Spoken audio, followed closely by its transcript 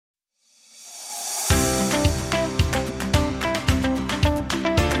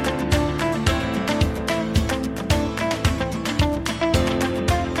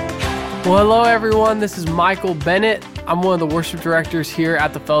Well, hello everyone. This is Michael Bennett. I'm one of the worship directors here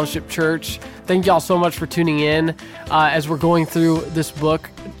at the Fellowship Church. Thank y'all so much for tuning in as we're going through this book,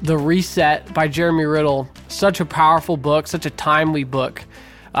 The Reset by Jeremy Riddle. Such a powerful book, such a timely book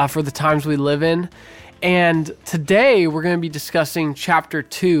for the times we live in. And today we're going to be discussing chapter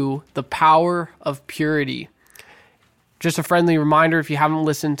 2, The Power of Purity. Just a friendly reminder, if you haven't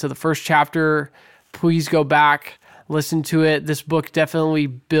listened to the first chapter, please go back, listen to it. This book definitely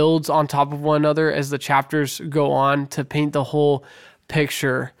builds on top of one another as the chapters go on to paint the whole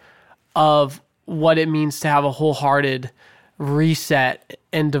picture of what it means to have a wholehearted reset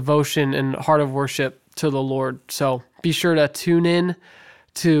and devotion and heart of worship to the Lord. So be sure to tune in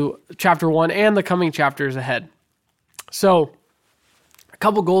to chapter 1 and the coming chapters ahead. So a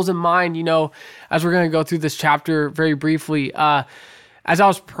couple goals in mind, as we're going to go through this chapter very briefly. As I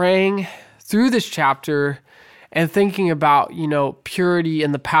was praying through this chapter and thinking about, purity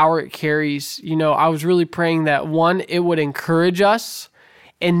and the power it carries, I was really praying that, one, it would encourage us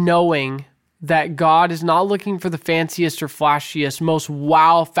in knowing that God is not looking for the fanciest or flashiest, most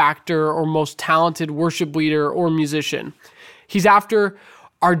wow factor or most talented worship leader or musician. He's after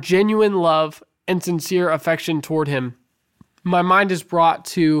our genuine love and sincere affection toward him. My mind is brought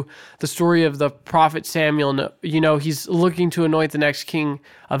to the story of the prophet Samuel. He's looking to anoint the next king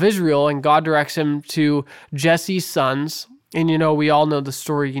of Israel, and God directs him to Jesse's sons. And, we all know the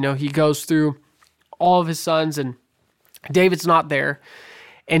story. He goes through all of his sons, and David's not there.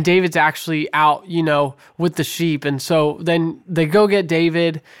 And David's actually out, with the sheep. And so then they go get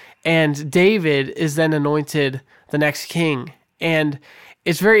David, and David is then anointed the next king. And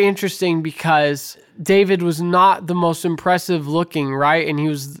it's very interesting because David was not the most impressive looking, right? And he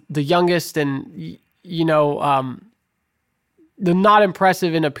was the youngest and, not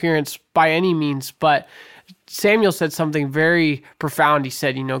impressive in appearance by any means. But Samuel said something very profound. He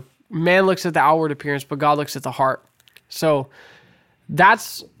said, man looks at the outward appearance, but God looks at the heart. So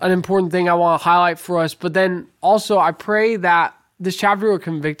that's an important thing I want to highlight for us. But then also I pray that this chapter will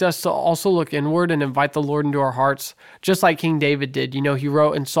convict us to also look inward and invite the Lord into our hearts, just like King David did. He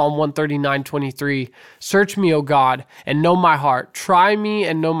wrote in Psalm 139:23, "Search me, O God, and know my heart. Try me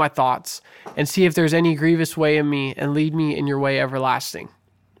and know my thoughts, and see if there's any grievous way in me, and lead me in your way everlasting."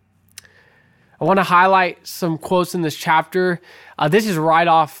 I want to highlight some quotes in this chapter. This is right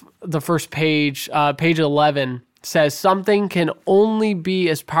off the first page, page 11. Says, "Something can only be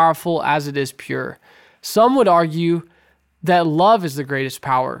as powerful as it is pure." Some would argue that love is the greatest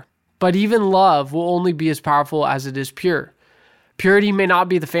power, but even love will only be as powerful as it is pure. Purity may not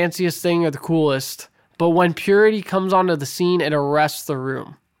be the fanciest thing or the coolest, but when purity comes onto the scene, it arrests the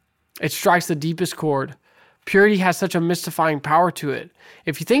room. It strikes the deepest chord. Purity has such a mystifying power to it.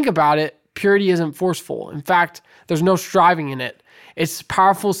 If you think about it, purity isn't forceful. In fact, there's no striving in it. It's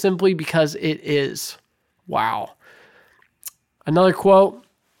powerful simply because it is. Wow. Another quote,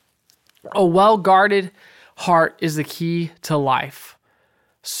 "A well-guarded heart is the key to life.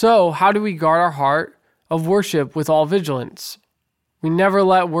 So how do we guard our heart of worship with all vigilance? We never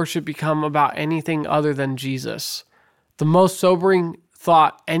let worship become about anything other than Jesus. The most sobering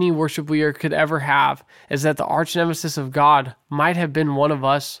thought any worship leader could ever have is that the arch nemesis of God might have been one of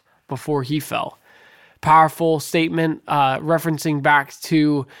us before he fell." Powerful statement referencing back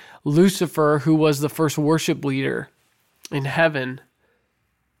to Lucifer, who was the first worship leader in heaven.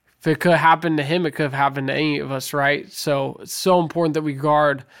 If it could have happened to him, it could have happened to any of us, right? So it's so important that we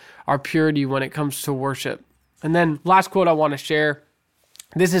guard our purity when it comes to worship. And then last quote I want to share.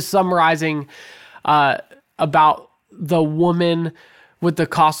 This is summarizing about the woman with the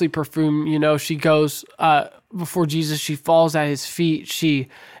costly perfume. She goes before Jesus. She falls at his feet. She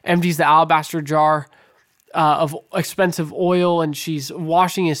empties the alabaster jar of expensive oil, and she's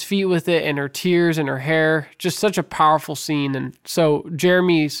washing his feet with it, and her tears and her hair. Just such a powerful scene. And so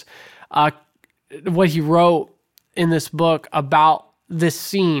Jeremy's, what he wrote in this book about this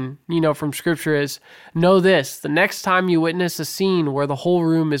scene, from scripture is, "Know this, the next time you witness a scene where the whole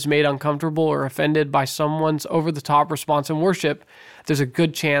room is made uncomfortable or offended by someone's over-the-top response in worship, there's a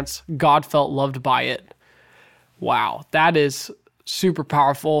good chance God felt loved by it." Wow, that is super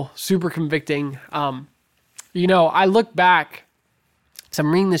powerful, super convicting. I look back, as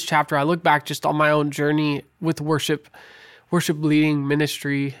I'm reading this chapter, I look back just on my own journey with worship leading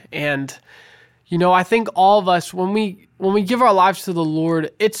ministry. And, I think all of us, when we give our lives to the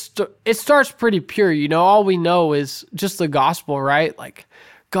Lord, it starts pretty pure. All we know is just the gospel, right? Like,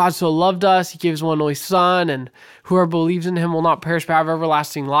 God so loved us, he gave his one and only son, and whoever believes in him will not perish but have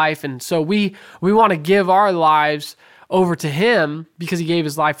everlasting life. And so we want to give our lives over to him because he gave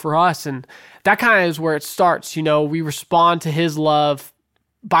his life for us. And that kind of is where it starts. We respond to his love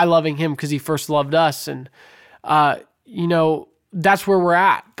by loving him because he first loved us. And, that's where we're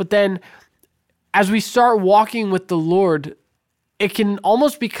at. But then as we start walking with the Lord, it can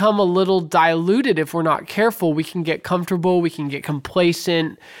almost become a little diluted if we're not careful. We can get comfortable, we can get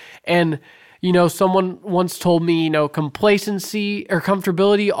complacent. And, someone once told me, complacency or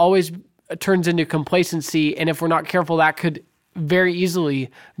comfortability always turns into complacency. And if we're not careful, that could very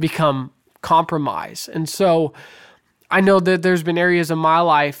easily become compromise. And so I know that there's been areas in my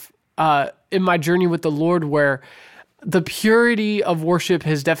life, in my journey with the Lord, where the purity of worship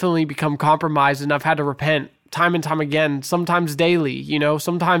has definitely become compromised, and I've had to repent time and time again, sometimes daily,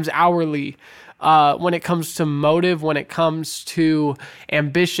 sometimes hourly, when it comes to motive, when it comes to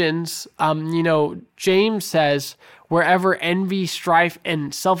ambitions. James says, wherever envy, strife,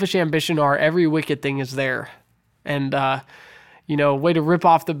 and selfish ambition are, every wicked thing is there. And, way to rip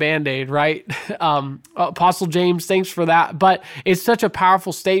off the Band-Aid, right? Apostle James, thanks for that. But it's such a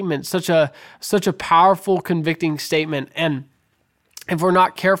powerful statement, such a powerful, convicting statement. And if we're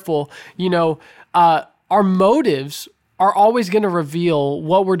not careful, our motives are always going to reveal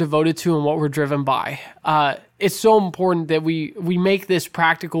what we're devoted to and what we're driven by. It's so important that we make this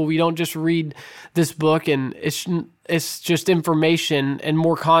practical. We don't just read this book and it's just information and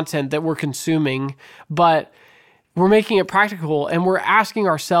more content that we're consuming, but we're making it practical, and we're asking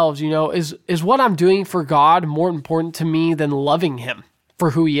ourselves, is what I'm doing for God more important to me than loving him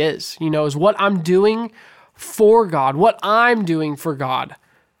for who he is? Is what I'm doing for God, what I'm doing for God,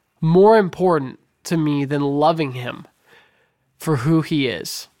 more important to me than loving him for who he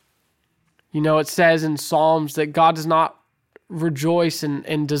is? It says in Psalms that God does not rejoice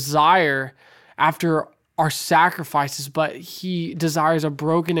and desire after our sacrifices, but he desires a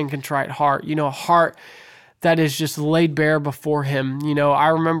broken and contrite heart, a heart that is just laid bare before him. I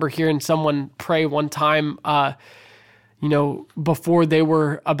remember hearing someone pray one time, before they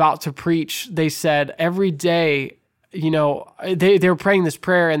were about to preach, they said every day, they were praying this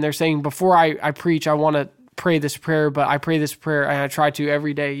prayer, and they're saying, before I preach, I want to pray this prayer, but I pray this prayer and I try to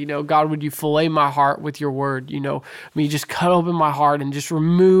every day. God, would you fillet my heart with your word? May you just cut open my heart and just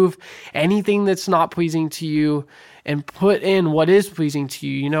remove anything that's not pleasing to you and put in what is pleasing to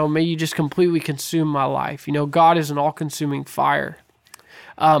you. May you just completely consume my life. God is an all-consuming fire.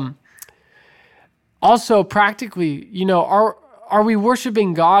 Also, practically, are we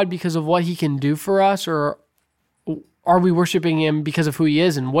worshiping God because of what he can do for us, or are we worshiping him because of who he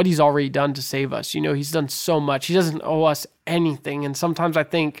is and what he's already done to save us? He's done so much. He doesn't owe us anything. And sometimes I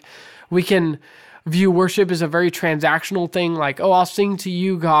think we can view worship as a very transactional thing, like, oh, I'll sing to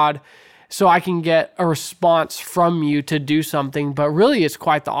you, God, so I can get a response from you to do something. But really, it's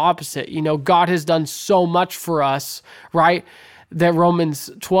quite the opposite. God has done so much for us, right? That Romans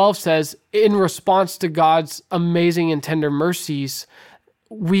 12 says, in response to God's amazing and tender mercies,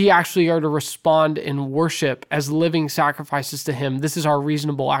 we actually are to respond in worship as living sacrifices to him. This is our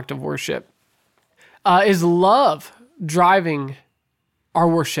reasonable act of worship. Is love driving our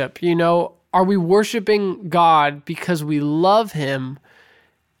worship? Are we worshiping God because we love him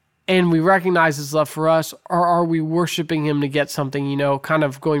and we recognize his love for us, or are we worshiping him to get something, kind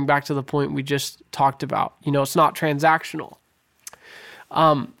of going back to the point we just talked about? It's not transactional.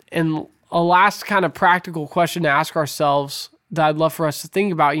 And a last kind of practical question to ask ourselves that I'd love for us to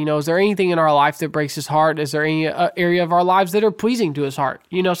think about, is there anything in our life that breaks his heart? Is there any area of our lives that are pleasing to his heart?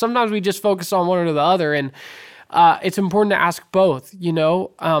 Sometimes we just focus on one or the other, and it's important to ask both. We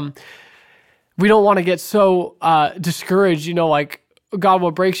don't want to get so discouraged, like, God,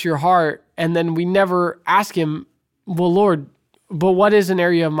 what breaks your heart? And then we never ask him, well, Lord, but what is an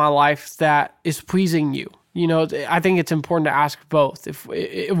area of my life that is pleasing you? I think it's important to ask both. If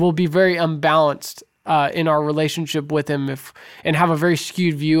it will be very unbalanced in our relationship with him, and have a very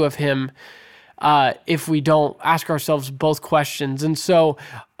skewed view of him if we don't ask ourselves both questions. And so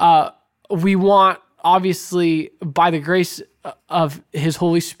we want, obviously, by the grace of his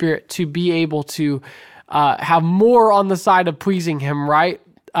Holy Spirit, to be able to have more on the side of pleasing him, right?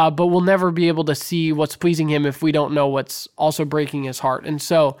 But we'll never be able to see what's pleasing him if we don't know what's also breaking his heart. And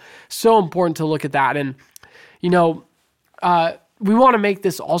so important to look at that. And, we want to make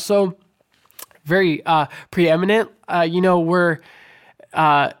this also very preeminent. We're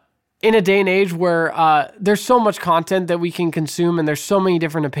in a day and age where there's so much content that we can consume, and there's so many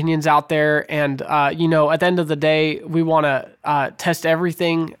different opinions out there. And, at the end of the day, we want to test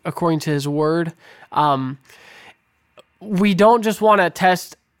everything according to his word. We don't just want to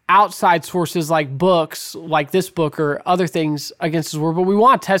test outside sources like books, like this book or other things against his word, but we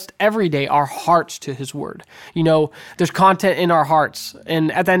want to test every day our hearts to his word. There's content in our hearts.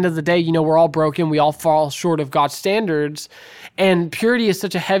 And at the end of the day, we're all broken. We all fall short of God's standards. And purity is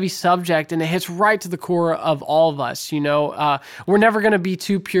such a heavy subject, and it hits right to the core of all of us. We're never going to be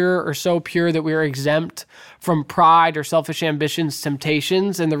too pure or so pure that we're exempt from pride or selfish ambitions,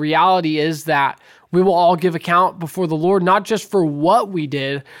 temptations. And the reality is that we will all give account before the Lord, not just for what we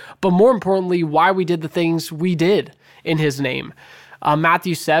did, but more importantly, why we did the things we did in his name.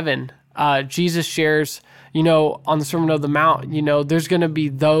 Matthew 7, Jesus shares, on the Sermon on the Mount, there's going to be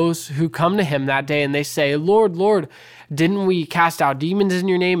those who come to him that day and they say, Lord, Lord, didn't we cast out demons in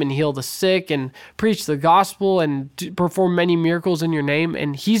your name and heal the sick and preach the gospel and perform many miracles in your name?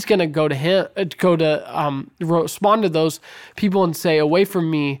 And he's going to respond to those people and say, away from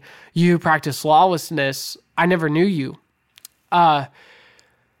me, you who practice lawlessness, I never knew you. Man,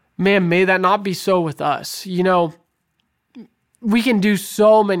 may that not be so with us. We can do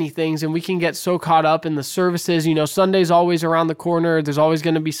so many things and we can get so caught up in the services. Sunday's always around the corner. There's always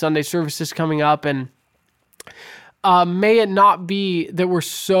going to be Sunday services coming up. And may it not be that we're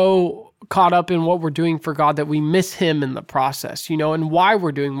so caught up in what we're doing for God that we miss him in the process, and why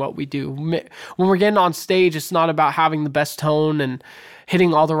we're doing what we do. When we're getting on stage, it's not about having the best tone and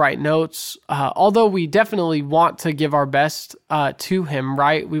hitting all the right notes, although we definitely want to give our best to him,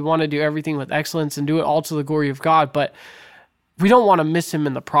 right? We want to do everything with excellence and do it all to the glory of God, but we don't want to miss him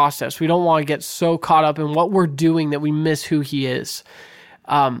in the process. We don't want to get so caught up in what we're doing that we miss who he is.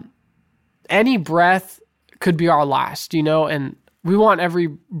 Any breath could be our last, and we want every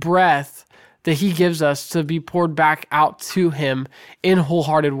breath that he gives us to be poured back out to him in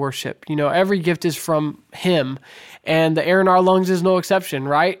wholehearted worship. Every gift is from him, and the air in our lungs is no exception,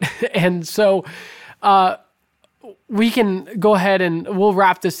 right? And so we can go ahead and we'll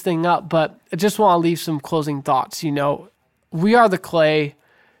wrap this thing up, but I just want to leave some closing thoughts. We are the clay,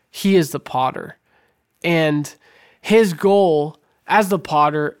 he is the potter, and his goal as the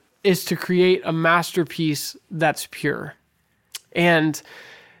potter is to create a masterpiece that's pure. And,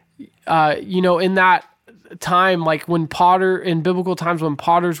 in that time, like in biblical times, when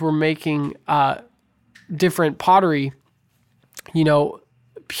potters were making different pottery,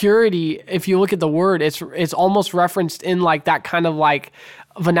 purity, if you look at the word, it's almost referenced in like that kind of like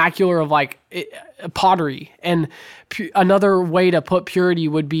vernacular of like pottery. And another way to put purity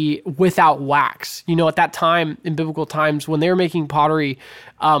would be without wax. At that time in biblical times when they were making pottery,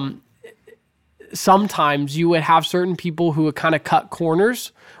 sometimes you would have certain people who would kind of cut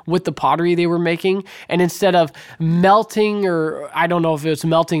corners with the pottery they were making. And instead of melting, or I don't know if it was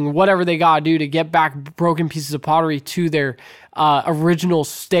melting, whatever they got to do to get back broken pieces of pottery to their original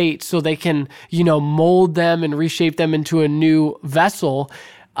state so they can, mold them and reshape them into a new vessel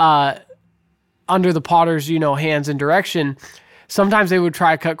under the potter's, hands and direction. Sometimes they would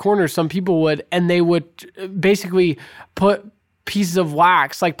try to cut corners. Some people would, and they would basically put pieces of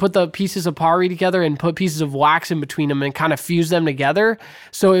wax, like put the pieces of pottery together and put pieces of wax in between them and kind of fuse them together.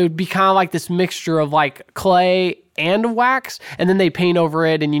 So it would be kind of like this mixture of like clay and wax, and then they paint over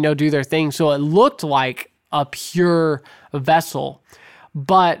it and, do their thing. So it looked like a pure vessel.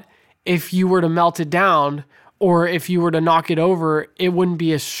 But if you were to melt it down, or if you were to knock it over, it wouldn't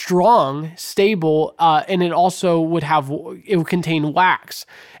be as strong, stable, and it also would contain wax.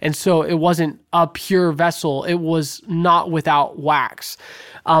 And so it wasn't a pure vessel. It was not without wax.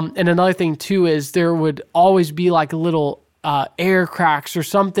 And another thing too is there would always be like little air cracks or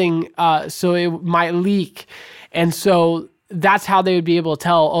something, so it might leak. And so that's how they would be able to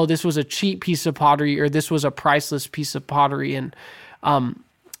tell, oh, this was a cheap piece of pottery or this was a priceless piece of pottery. And,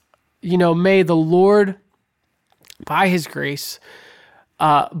 may the Lord, by his grace,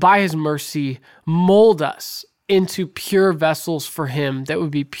 by his mercy, mold us into pure vessels for him that would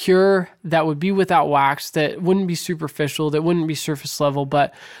be pure, that would be without wax, that wouldn't be superficial, that wouldn't be surface level,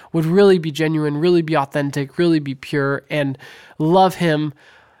 but would really be genuine, really be authentic, really be pure, and love him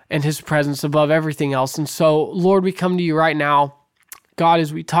and his presence above everything else. And so, Lord, we come to you right now, God,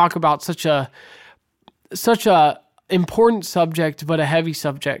 as we talk about such a important subject, but a heavy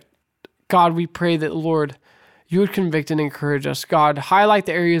subject. God, we pray that, Lord, you would convict and encourage us. God, highlight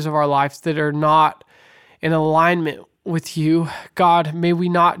the areas of our lives that are not in alignment with you. God, may we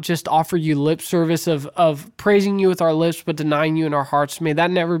not just offer you lip service of praising you with our lips, but denying you in our hearts. May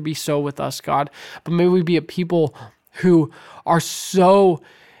that never be so with us, God. But may we be a people who are so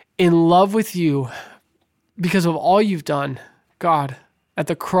in love with you because of all you've done, God, at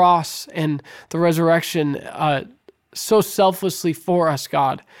the cross and the resurrection, so selflessly for us,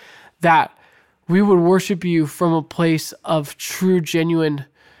 God, that we would worship you from a place of true, genuine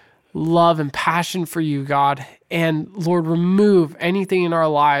love and passion for you, God. And Lord, remove anything in our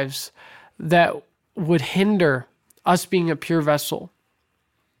lives that would hinder us being a pure vessel.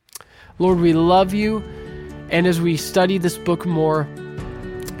 Lord, we love you. And as we study this book more,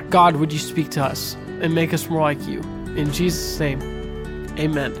 God, would you speak to us and make us more like you? In Jesus' name,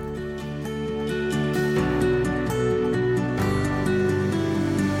 amen.